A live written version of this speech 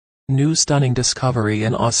New stunning discovery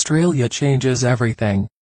in Australia changes everything.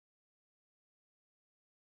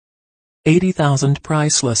 80,000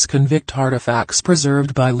 priceless convict artifacts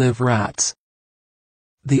preserved by live rats.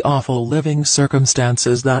 The awful living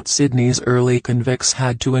circumstances that Sydney's early convicts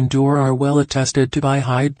had to endure are well attested to by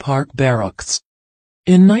Hyde Park Barracks.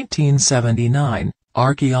 In 1979,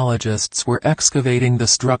 archaeologists were excavating the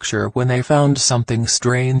structure when they found something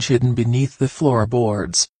strange hidden beneath the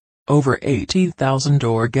floorboards. Over 80,000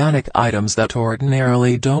 organic items that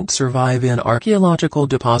ordinarily don't survive in archaeological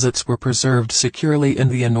deposits were preserved securely in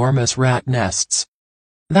the enormous rat nests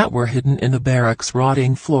that were hidden in the barracks'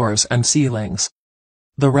 rotting floors and ceilings.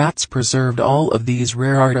 The rats preserved all of these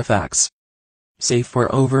rare artifacts, safe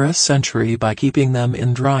for over a century, by keeping them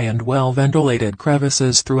in dry and well-ventilated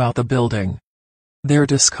crevices throughout the building. Their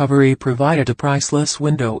discovery provided a priceless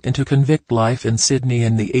window into convict life in Sydney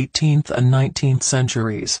in the 18th and 19th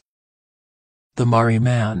centuries. The Murray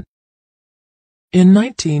Man. In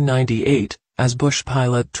 1998, as bush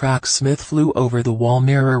pilot Track Smith flew over the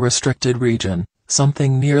Walmera restricted region,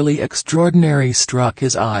 something nearly extraordinary struck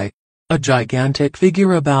his eye. A gigantic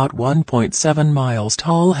figure about 1.7 miles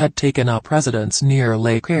tall had taken up residence near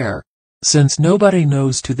Lake Eyre. Since nobody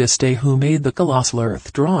knows to this day who made the colossal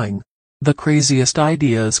earth drawing, the craziest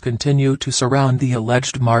ideas continue to surround the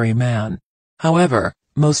alleged Murray Man. However,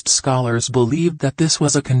 most scholars believed that this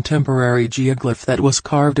was a contemporary geoglyph that was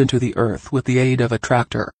carved into the earth with the aid of a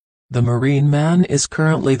tractor. The Murray Man is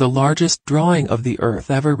currently the largest drawing of the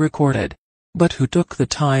earth ever recorded. But who took the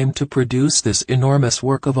time to produce this enormous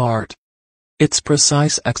work of art? Its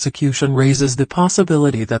precise execution raises the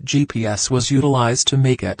possibility that GPS was utilized to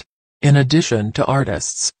make it. In addition to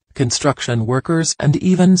artists, construction workers and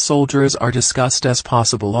even soldiers are discussed as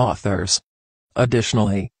possible authors.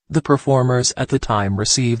 Additionally, the performers at the time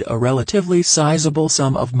received a relatively sizable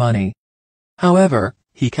sum of money. However,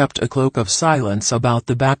 he kept a cloak of silence about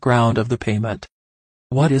the background of the payment.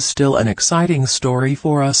 What is still an exciting story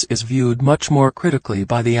for us is viewed much more critically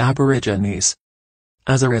by the Aborigines.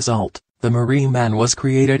 As a result, the Murray Man was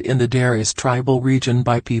created in the Daris tribal region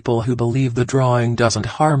by people who believe the drawing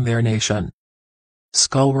doesn't harm their nation.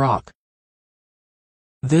 Skull Rock.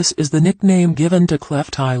 This is the nickname given to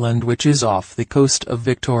Cleft Island, which is off the coast of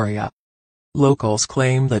Victoria. Locals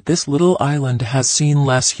claim that this little island has seen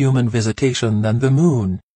less human visitation than the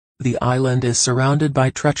moon. The island is surrounded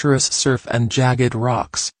by treacherous surf and jagged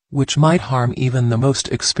rocks, which might harm even the most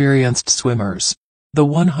experienced swimmers. The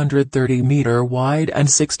 130-meter wide and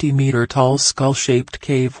 60-meter tall skull-shaped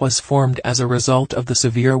cave was formed as a result of the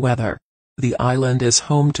severe weather. The island is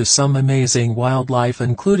home to some amazing wildlife,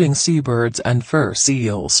 including seabirds and fur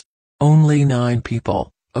seals. Only 9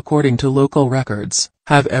 people, according to local records,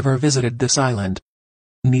 have ever visited this island.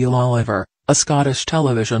 Neil Oliver, a Scottish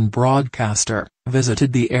television broadcaster,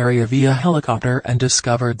 visited the area via helicopter and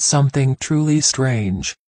discovered something truly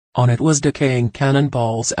strange. On it was decaying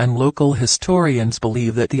cannonballs, and local historians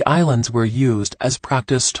believe that the islands were used as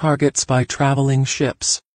practice targets by traveling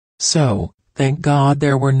ships. So, thank God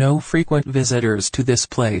there were no frequent visitors to this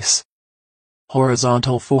place.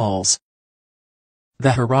 Horizontal Falls.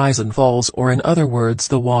 The Horizon Falls, or in other words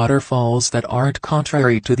the waterfalls that aren't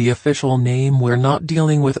contrary to the official name, we're not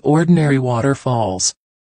dealing with ordinary waterfalls.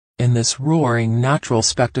 In this roaring natural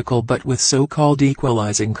spectacle, but with so-called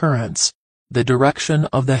equalizing currents, the direction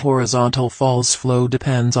of the horizontal falls flow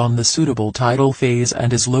depends on the suitable tidal phase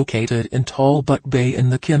and is located in Talbot Bay in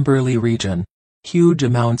the Kimberley region. Huge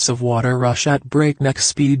amounts of water rush at breakneck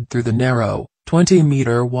speed through the narrow,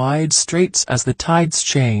 20-meter wide straits as the tides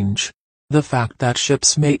change. The fact that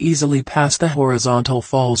ships may easily pass the horizontal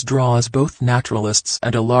falls draws both naturalists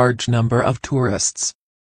and a large number of tourists.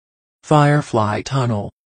 Firefly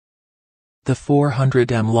Tunnel. The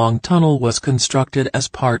 400-m-long tunnel was constructed as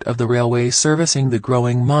part of the railway servicing the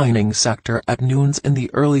growing mining sector at Newnes in the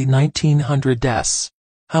early 1900s.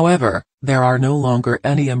 However, there are no longer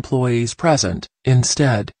any employees present.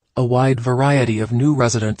 Instead, a wide variety of new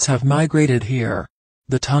residents have migrated here.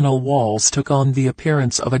 The tunnel walls took on the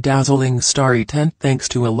appearance of a dazzling starry tent thanks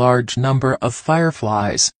to a large number of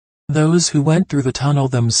fireflies. Those who went through the tunnel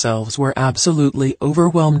themselves were absolutely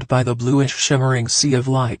overwhelmed by the bluish shimmering sea of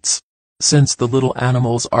lights. Since the little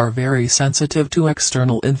animals are very sensitive to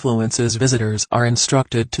external influences, visitors are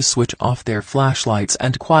instructed to switch off their flashlights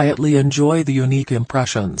and quietly enjoy the unique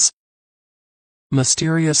impressions.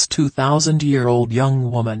 Mysterious 2,000-year-old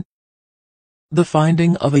young woman. The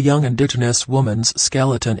finding of a young indigenous woman's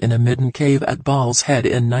skeleton in a midden cave at Ball's Head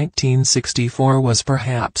in 1964 was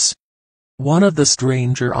perhaps one of the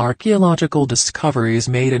stranger archaeological discoveries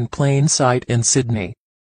made in plain sight in Sydney.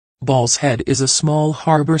 Ball's Head is a small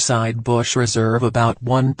harbourside bush reserve about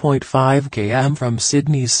 1.5 km from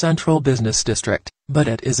Sydney's central business district, but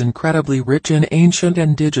it is incredibly rich in ancient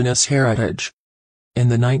indigenous heritage. In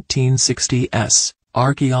the 1960s,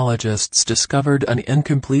 archaeologists discovered an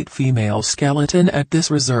incomplete female skeleton at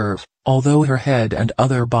this reserve, although her head and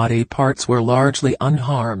other body parts were largely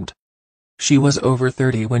unharmed. She was over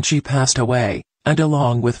 30 when she passed away, and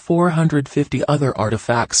along with 450 other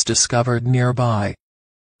artifacts discovered nearby.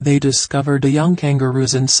 They discovered a young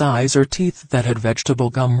kangaroo's incisor teeth that had vegetable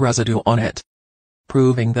gum residue on it,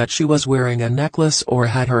 proving that she was wearing a necklace or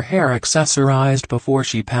had her hair accessorized before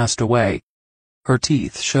she passed away. Her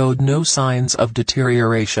teeth showed no signs of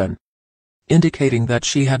deterioration, indicating that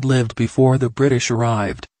she had lived before the British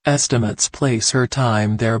arrived. Estimates place her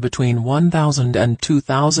time there between 1,000 and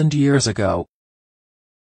 2,000 years ago.